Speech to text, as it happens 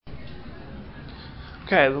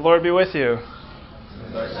Okay, the Lord be with you.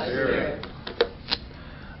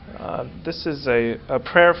 This is a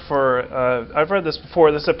prayer for, I've read this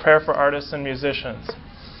before, this is a prayer for artists and musicians.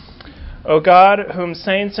 O God, whom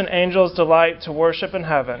saints and angels delight to worship in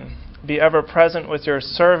heaven, be ever present with your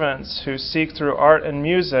servants who seek through art and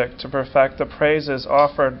music to perfect the praises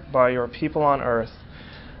offered by your people on earth,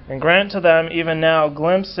 and grant to them even now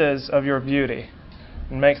glimpses of your beauty,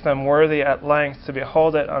 and make them worthy at length to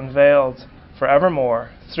behold it unveiled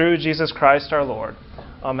forevermore, through Jesus Christ our Lord.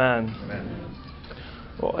 Amen. Amen.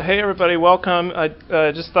 Well, hey everybody, welcome. I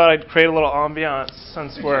just thought I'd create a little ambiance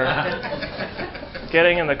since we're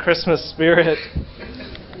getting in the Christmas spirit.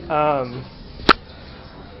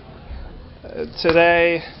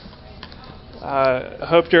 Today, I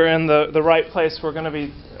hope you're in the right place. We're going to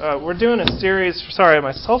be, we're doing a series, sorry,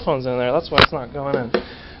 my cell phone's in there, that's why it's not going in.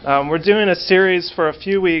 We're doing a series for a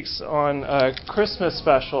few weeks on Christmas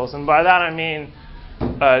specials, and by that I mean,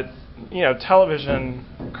 television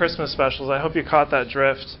Christmas specials. I hope you caught that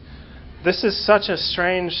drift. This is such a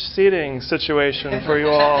strange seating situation for you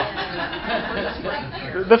all.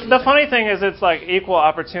 The funny thing is it's like equal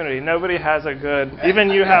opportunity. Nobody has a good, even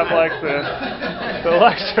you have like the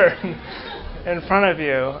lecture in front of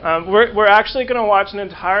you. We're actually going to watch an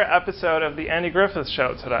entire episode of the Andy Griffith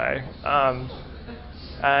Show today.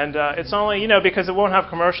 And it's only, because it won't have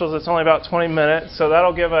commercials, it's only about 20 minutes. So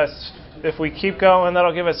that'll give us, if we keep going,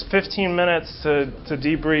 that'll give us 15 minutes to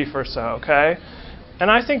debrief or so, okay?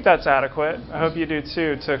 And I think that's adequate. I hope you do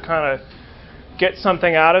too, to kind of get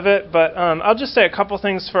something out of it. But I'll just say a couple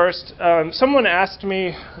things first. Someone asked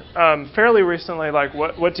me fairly recently, like,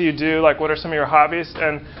 what do you do? Like, what are some of your hobbies?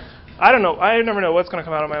 And I don't know. I never know what's going to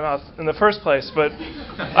come out of my mouth in the first place. But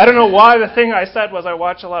I don't know why the thing I said was I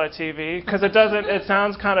watch a lot of TV, because it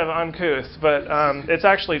sounds kind of uncouth, but it's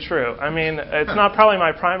actually true. I mean, it's not probably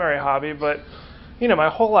my primary hobby, but my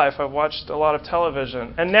whole life I've watched a lot of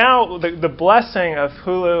television. And now the blessing of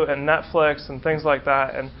Hulu and Netflix and things like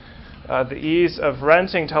that, and the ease of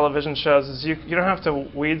renting television shows is you don't have to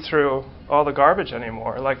weed through all the garbage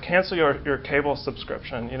anymore. Like, cancel your cable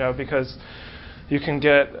subscription, because you can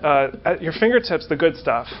get at your fingertips the good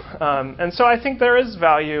stuff. And so I think there is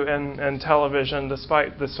value in television,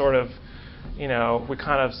 despite the sort of, we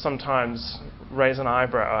kind of sometimes raise an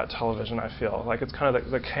eyebrow at television, I feel. Like it's kind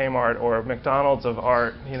of the Kmart or McDonald's of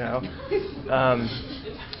art,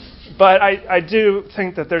 But I do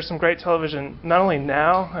think that there's some great television, not only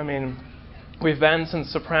now, I mean, we've been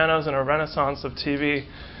since Sopranos in a renaissance of TV,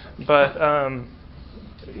 but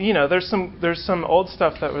there's some old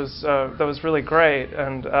stuff that was really great,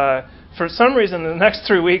 and for some reason, the next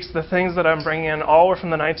 3 weeks, the things that I'm bringing in all were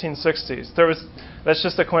from the 1960s. That's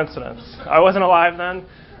just a coincidence. I wasn't alive then.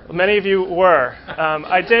 Many of you were.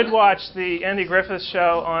 I did watch the Andy Griffith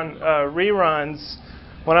Show on reruns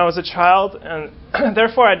when I was a child, and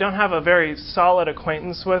therefore I don't have a very solid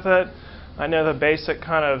acquaintance with it. I know the basic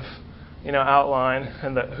kind of outline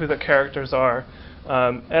and who the characters are.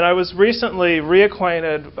 And I was recently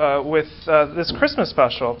reacquainted with this Christmas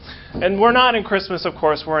special. And we're not in Christmas, of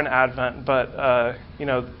course, we're in Advent, but,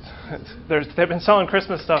 they've been selling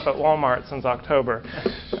Christmas stuff at Walmart since October.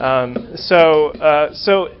 So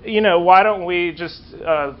why don't we just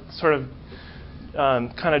sort of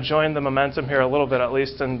kind of join the momentum here a little bit, at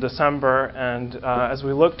least in December. And as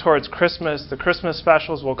we look towards Christmas, the Christmas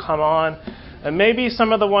specials will come on. And maybe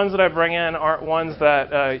some of the ones that I bring in aren't ones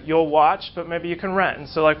that you'll watch, but maybe you can rent. And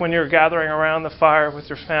so like when you're gathering around the fire with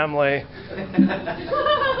your family,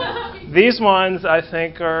 these ones I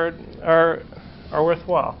think are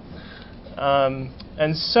worthwhile.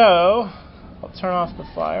 And so I'll turn off the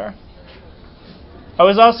fire. I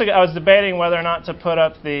was debating whether or not to put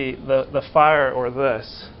up the fire or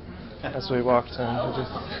this as we walked in.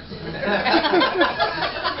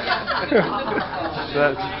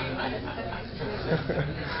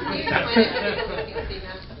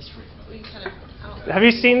 Have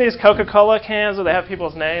you seen these Coca-Cola cans where they have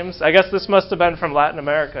people's names? I guess this must have been from Latin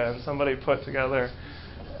America, and somebody put together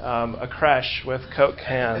a creche with Coke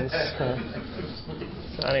cans.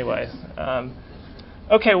 So anyway,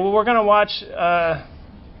 okay, well, we're going to watch,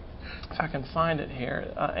 if I can find it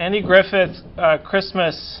here, Andy Griffith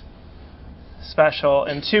Christmas special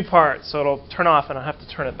in 2 parts, so it'll turn off and I'll have to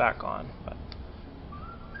turn it back on. But.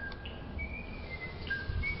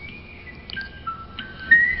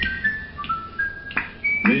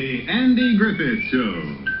 The Andy Griffith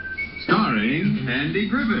Show, starring Andy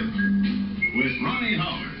Griffith, with Ronnie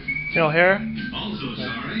Howard. You'll hear? Also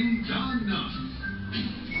starring Don Knopf.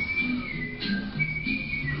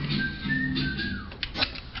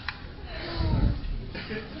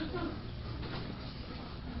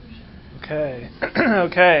 Okay.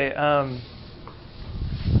 Okay.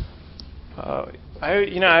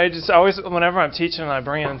 I just always, whenever I'm teaching and I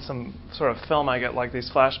bring in some sort of film, I get like these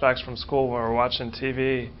flashbacks from school where we're watching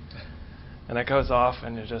TV, and it goes off,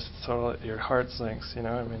 and you just sort of, your heart sinks. You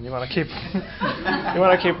know, I mean, you want to keep,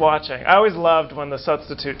 watching. I always loved when the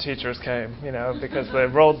substitute teachers came, because they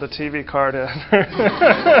rolled the TV card in.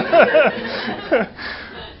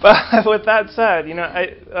 But with that said,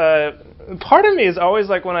 part of me is always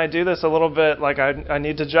like when I do this a little bit like I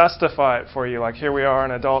need to justify it for you. Like here we are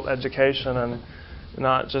in adult education and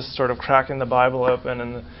not just sort of cracking the Bible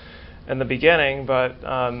open in the beginning, but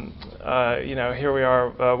here we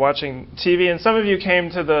are watching TV. And some of you came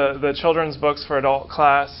to the children's books for adult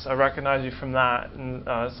class. I recognize you from that, and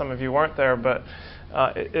some of you weren't there, but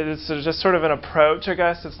it's just sort of an approach, I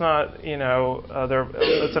guess. It's not,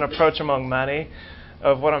 it's an approach among many.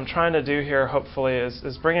 Of what I'm trying to do here, hopefully,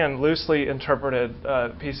 is bring in loosely interpreted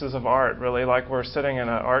pieces of art, really, like we're sitting in an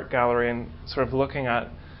art gallery and sort of looking at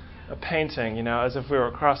a painting, as if we were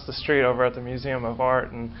across the street over at the Museum of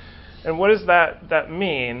Art. And what does that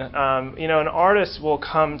mean? An artist will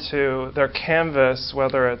come to their canvas,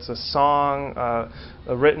 whether it's a song,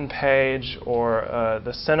 a written page, or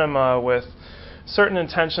the cinema with certain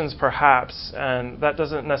intentions perhaps, and that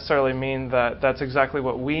doesn't necessarily mean that that's exactly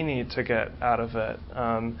what we need to get out of it.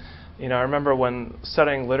 I remember when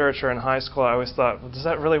studying literature in high school, I always thought, well, is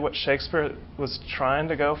that really what Shakespeare was trying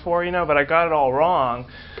to go for? But I got it all wrong.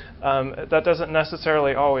 That doesn't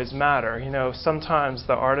necessarily always matter. Sometimes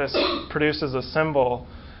the artist produces a symbol,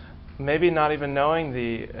 maybe not even knowing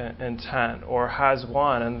the intent, or has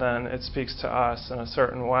one, and then it speaks to us in a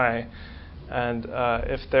certain way. And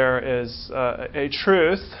if there is a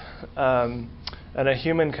truth and a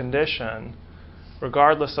human condition,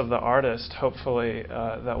 regardless of the artist, hopefully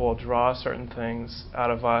that will draw certain things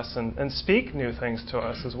out of us and speak new things to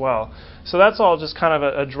us as well. So that's all just kind of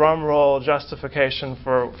a drum roll justification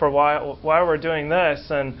for why we're doing this.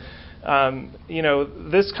 And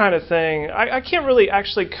this kind of thing, I can't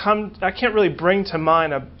really bring to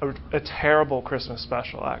mind a terrible Christmas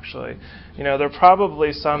special. Actually, there are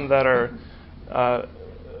probably some that are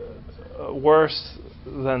worse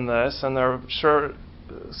than this, and there are sure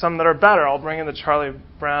some that are better. I'll bring in the Charlie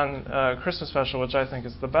Brown Christmas special, which I think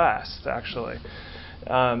is the best, actually.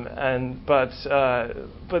 But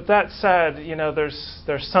that said,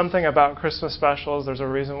 there's something about Christmas specials. There's a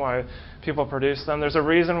reason why people produce them. There's a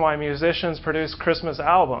reason why musicians produce Christmas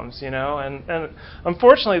albums, and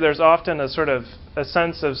unfortunately, there's often a sort of a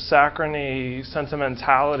sense of saccharine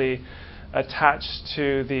sentimentality attached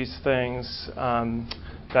to these things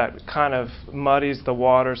that kind of muddies the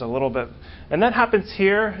waters a little bit. And that happens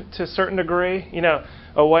here to a certain degree.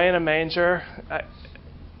 Away in a manger,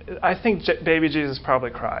 I think baby Jesus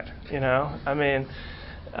probably cried, I mean,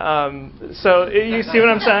 so you see what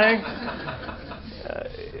I'm saying?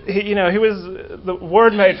 He was, the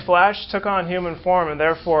Word made flesh, took on human form, and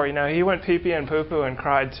therefore, he went pee-pee and poo-poo and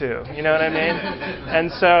cried too. You know what I mean?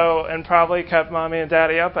 And probably kept mommy and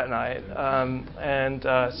daddy up at night.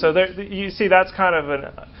 So there, you see, that's kind of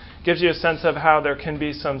gives you a sense of how there can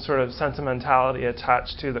be some sort of sentimentality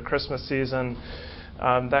attached to the Christmas season.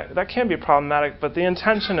 That can be problematic, but the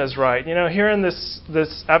intention is right. Here in this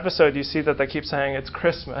episode, you see that they keep saying it's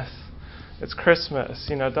Christmas. It's Christmas.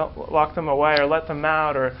 Don't lock them away or let them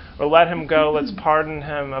out or let him go. Let's pardon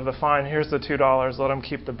him of the fine. Here's the $2. Let him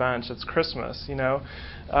keep the bench. It's Christmas. So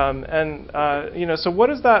what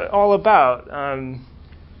is that all about?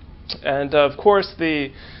 And of course,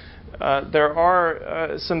 there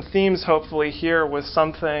are some themes hopefully here with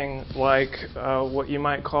something like what you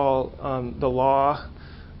might call the law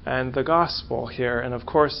and the gospel here. And of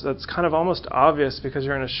course, that's kind of almost obvious because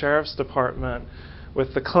you're in a sheriff's department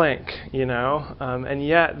with the clink, and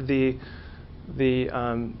yet the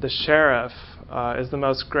sheriff is the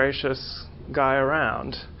most gracious guy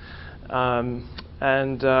around, so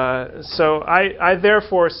I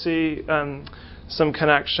therefore see some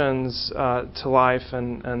connections to life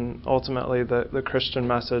and ultimately the Christian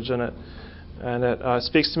message in it, and it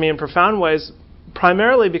speaks to me in profound ways,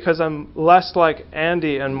 primarily because I'm less like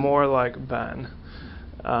Andy and more like Ben.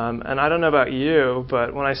 And I don't know about you,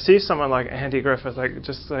 but when I see someone like Andy Griffith,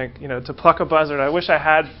 to pluck a buzzard, I wish I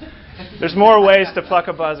had. There's more ways to pluck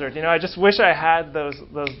a buzzard. I just wish I had those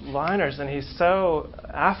liners. And he's so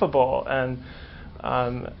affable, and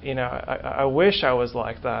I wish I was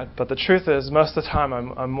like that. But the truth is, most of the time,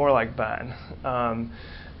 I'm more like Ben.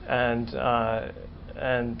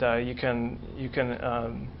 You can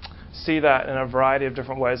see that in a variety of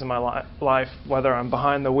different ways in my life, whether I'm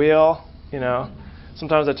behind the wheel,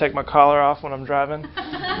 Sometimes I take my collar off when I'm driving.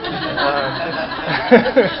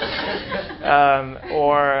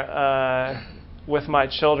 or with my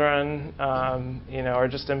children, or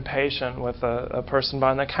just impatient with a person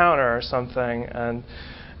behind the counter or something, and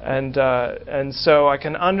so I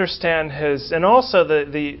can understand his, and also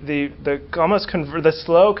the almost the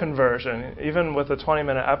slow conversion. Even with a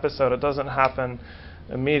 20-minute episode, it doesn't happen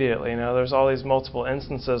immediately. There's all these multiple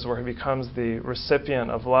instances where he becomes the recipient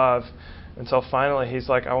of love, until finally he's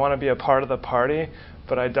like, I want to be a part of the party,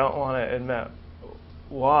 but I don't want to admit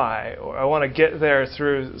why, or I want to get there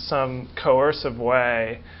through some coercive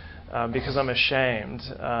way because I'm ashamed.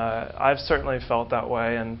 I've certainly felt that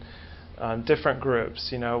way in different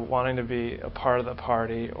groups, wanting to be a part of the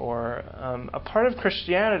party or a part of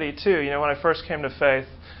Christianity too. When I first came to faith,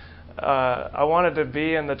 I wanted to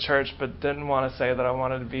be in the church but didn't want to say that I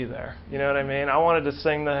wanted to be there. You know what I mean? I wanted to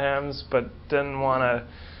sing the hymns but didn't want to,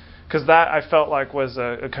 because that I felt like was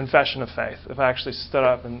a confession of faith if I actually stood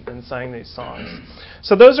up and sang these songs.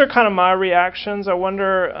 So those are kind of my reactions. I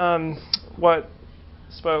wonder what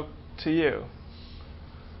spoke to you.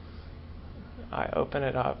 I open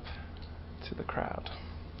it up to the crowd.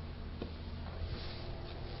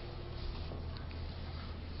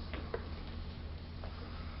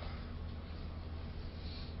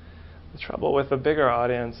 The trouble with a bigger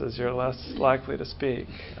audience is you're less likely to speak.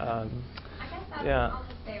 I guess I'll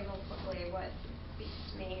just say real quickly what speaks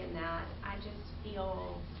to me in that I just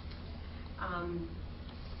feel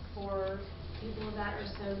for people that are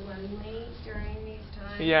so lonely during these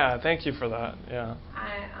times. Yeah, thank you for that. Yeah.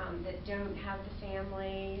 That don't have the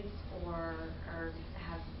families or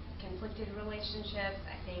have conflicted relationships.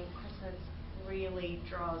 I think Christmas really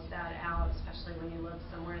draws that out, especially when you live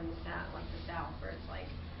somewhere in the South, like the South, where it's like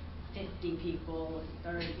 50 people,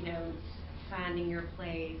 or finding your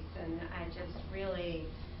place. And I just really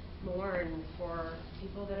mourn for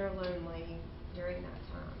people that are lonely during that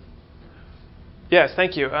time. Yes,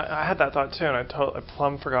 thank you. I had that thought too, and I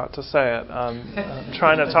plumb forgot to say it. I'm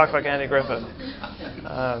trying to talk like Andy Griffith.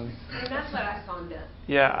 And that's what I found out.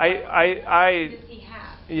 Yeah, Does he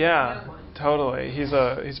have? Yeah, no one. Totally.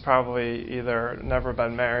 He's probably either never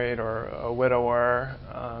been married or a widower,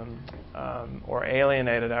 or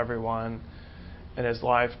alienated everyone in his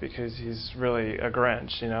life because he's really a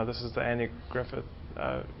Grinch. This is the Andy Griffith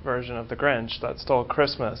version of the Grinch that stole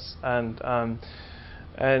Christmas, and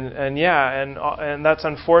that's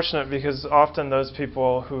unfortunate because often those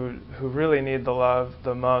people who really need the love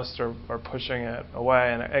the most are pushing it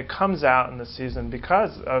away, and it comes out in the season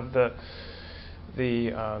because of the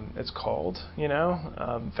it's cold,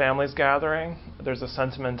 families gathering. There's a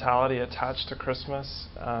sentimentality attached to Christmas.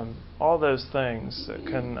 All those things that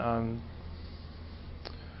can.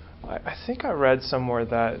 I think I read somewhere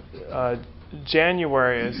that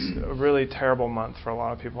January is a really terrible month for a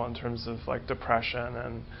lot of people in terms of like depression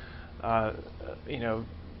and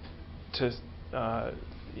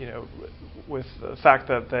with the fact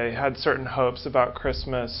that they had certain hopes about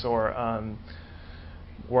Christmas or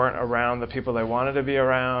weren't around the people they wanted to be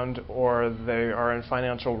around, or they are in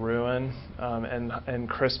financial ruin, and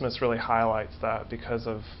Christmas really highlights that because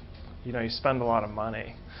of you spend a lot of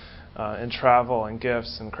money in travel and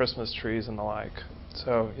gifts and Christmas trees and the like.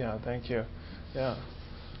 So yeah, thank you. Yeah.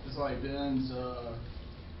 It's like Ben's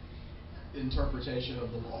interpretation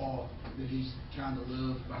of the law that he's trying to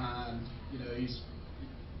live behind,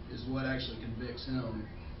 is what actually convicts him.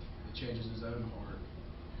 It changes his own heart.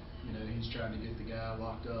 He's trying to get the guy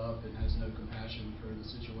locked up and has no compassion for the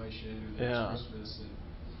situation. And it's Christmas, and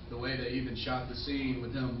the way they even shot the scene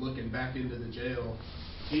with him looking back into the jail,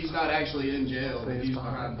 he's not actually in jail, but he's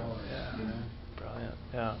behind bars. Yeah. Brilliant.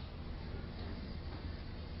 Yeah.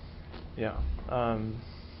 Yeah. I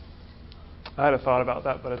had a thought about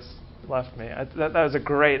that, but it's left me. That was a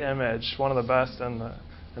great image, one of the best in the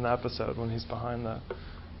episode when he's behind the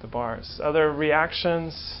bars. Other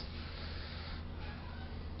reactions?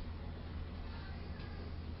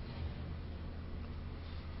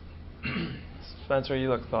 Spencer, you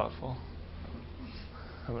look thoughtful.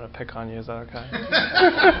 I'm going to pick on you. Is that okay?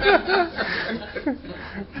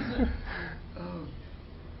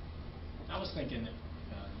 I was thinking that,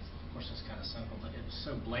 of course, it's kind of simple, but it was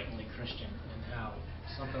so blatantly Christian, and how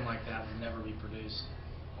something like that would never be produced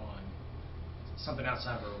on something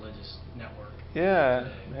outside of a religious network. Yeah,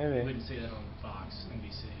 today. maybe. You wouldn't see that on Fox,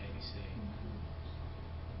 NBC, ABC.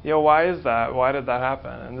 Yeah, why is that? Why did that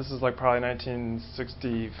happen? And this is like probably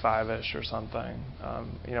 1965-ish or something.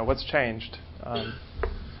 What's changed? Or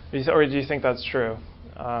do you think that's true?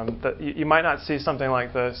 That you might not see something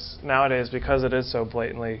like this nowadays because it is so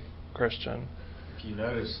blatantly Christian. If you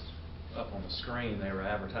noticed up on the screen, they were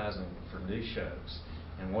advertising for news shows.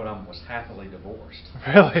 and one of them was happily divorced.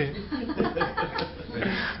 Really?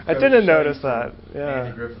 I didn't notice that. Andy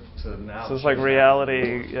Yeah. Griffith to now. So it's like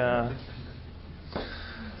reality. Yeah.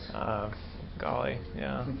 Golly.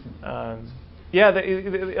 Yeah.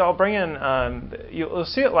 I'll bring in. You'll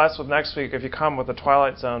see it less with next week if you come with the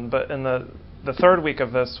Twilight Zone. But in the third week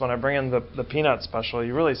of this, when I bring in the Peanut special,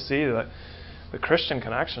 you really see the Christian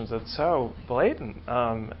connections. It's so blatant.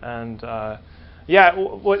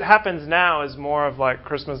 What happens now is more of like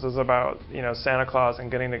Christmas is about Santa Claus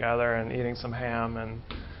and getting together and eating some ham and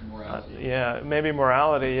Morality. Maybe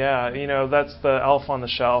morality. Yeah, that's the elf on the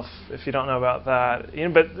shelf. If you don't know about that,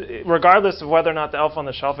 but regardless of whether or not the elf on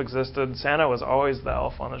the shelf existed, Santa was always the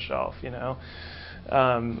elf on the shelf.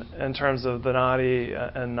 In terms of the naughty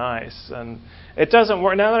and nice, and it doesn't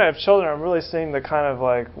work. Now that I have children, I'm really seeing the kind of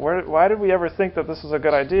like, why did we ever think that this was a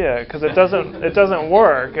good idea? Because it doesn't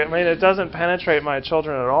work. I mean, it doesn't penetrate my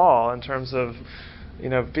children at all in terms of,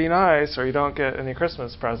 be nice or you don't get any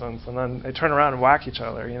Christmas presents, and then they turn around and whack each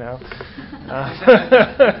other.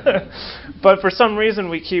 But for some reason,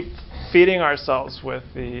 we keep feeding ourselves with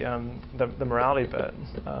the morality bit.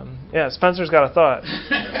 Spencer's got a thought.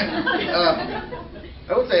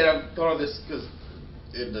 I would say I've thought of this because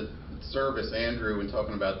in the service, Andrew, when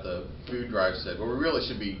talking about the food drive, said, well, we really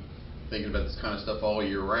should be thinking about this kind of stuff all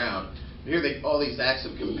year round. Here, all these acts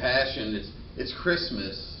of compassion. It's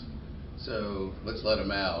Christmas, so let's let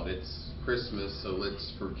them out. It's Christmas, so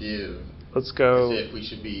let's forgive. Let's go. As if we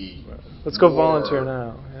should be. Let's go volunteer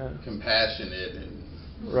now. Yeah. Compassionate and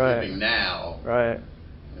right. now. Right.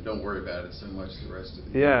 And don't worry about it so much the rest of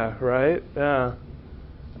the year. year. Yeah. Right.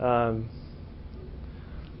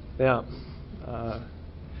 Yeah.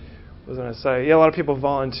 What was I going to say? Yeah, a lot of people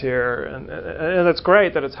volunteer, and it's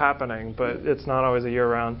great that it's happening, but it's not always a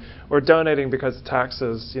year-round. Or donating because of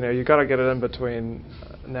taxes. You got to get it in between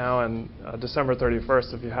now and December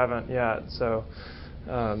 31st if you haven't yet. So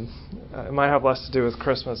it might have less to do with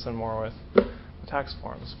Christmas and more with tax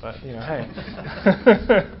forms. But hey.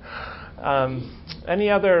 Any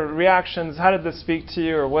other reactions? How did this speak to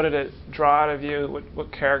you, or what did it draw out of you?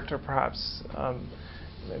 What character, perhaps?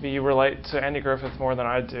 Maybe you relate to Andy Griffith more than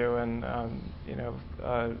I do, and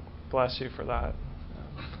bless you for that.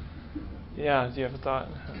 Do you have a thought?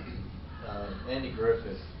 Andy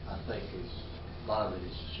Griffith, I think, a lot of it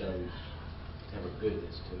shows have a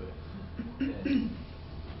goodness to it, and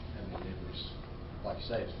it was, like you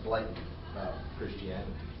say, it's blatant about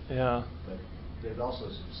Christianity. Yeah. But there's also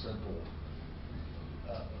some simple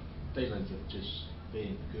feelings of just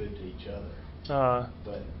being good to each other.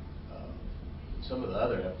 But some of the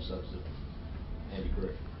other episodes of Andy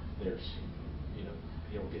Griffith, there's,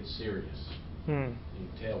 he'll get serious. You can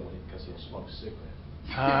tell because he'll smoke a cigarette.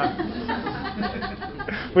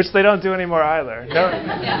 Which they don't do anymore either. No,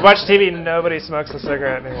 watch TV, nobody smokes a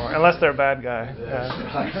cigarette anymore, unless they're a bad guy.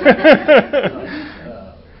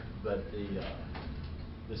 But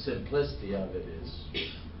the simplicity of it is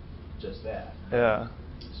just that. Yeah.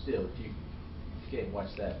 Still, if you can't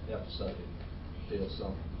watch that episode and feel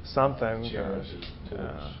something charity towards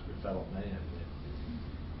your fellow man,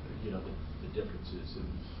 then, the differences in,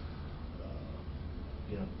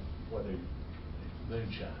 whether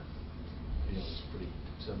moonshine, it's pretty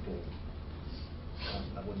simple.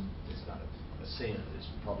 It's not a sin. It's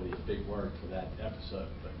probably a big word for that episode,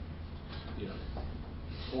 but of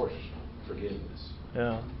course, forgiveness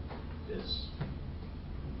is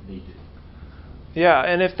needed. Yeah,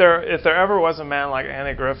 and if there ever was a man like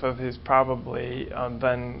Andy Griffith, he's probably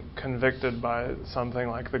been convicted by something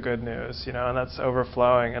like the good news, and that's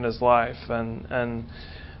overflowing in his life, and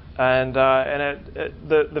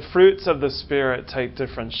the fruits of the Spirit take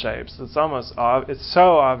different shapes. It's almost it's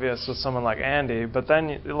so obvious with someone like Andy, but then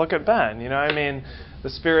you look at Ben. The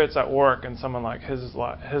Spirit's at work in someone like his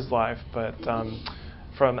life, but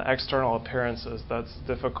from external appearances, that's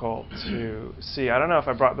difficult to see. I don't know if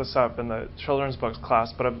I brought this up in the children's books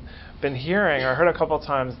class, but I've been hearing, or heard a couple of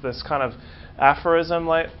times, this kind of aphorism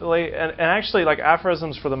lately, and actually, like,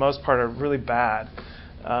 aphorisms for the most part are really bad.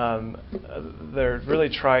 They're really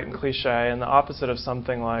trite and cliche, and the opposite of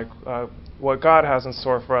something like what God has in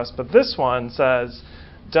store for us. But this one says,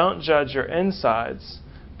 "Don't judge your insides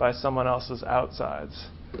by someone else's outsides,"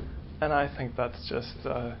 and I think that's just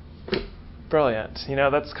brilliant.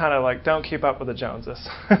 That's kind of like, don't keep up with the Joneses,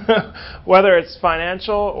 whether it's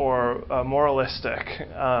financial or moralistic.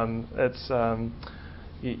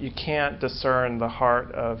 You can't discern the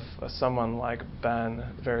heart of someone like Ben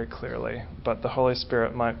very clearly, but the Holy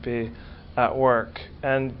Spirit might be at work.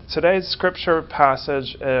 And today's scripture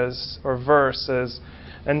passage verse is,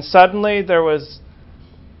 "And suddenly there was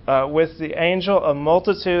with the angel a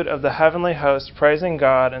multitude of the heavenly host praising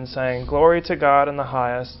God and saying, "Glory to God in the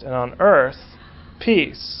highest, and on earth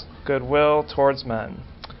peace, goodwill towards men."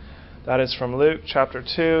 That is from Luke chapter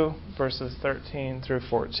 2, verses 13 through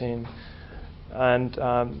 14.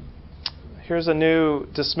 And here's a new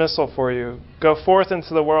dismissal for you. Go forth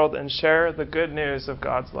into the world and share the good news of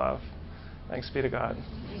God's love. Thanks be to God.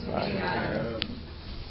 Bye.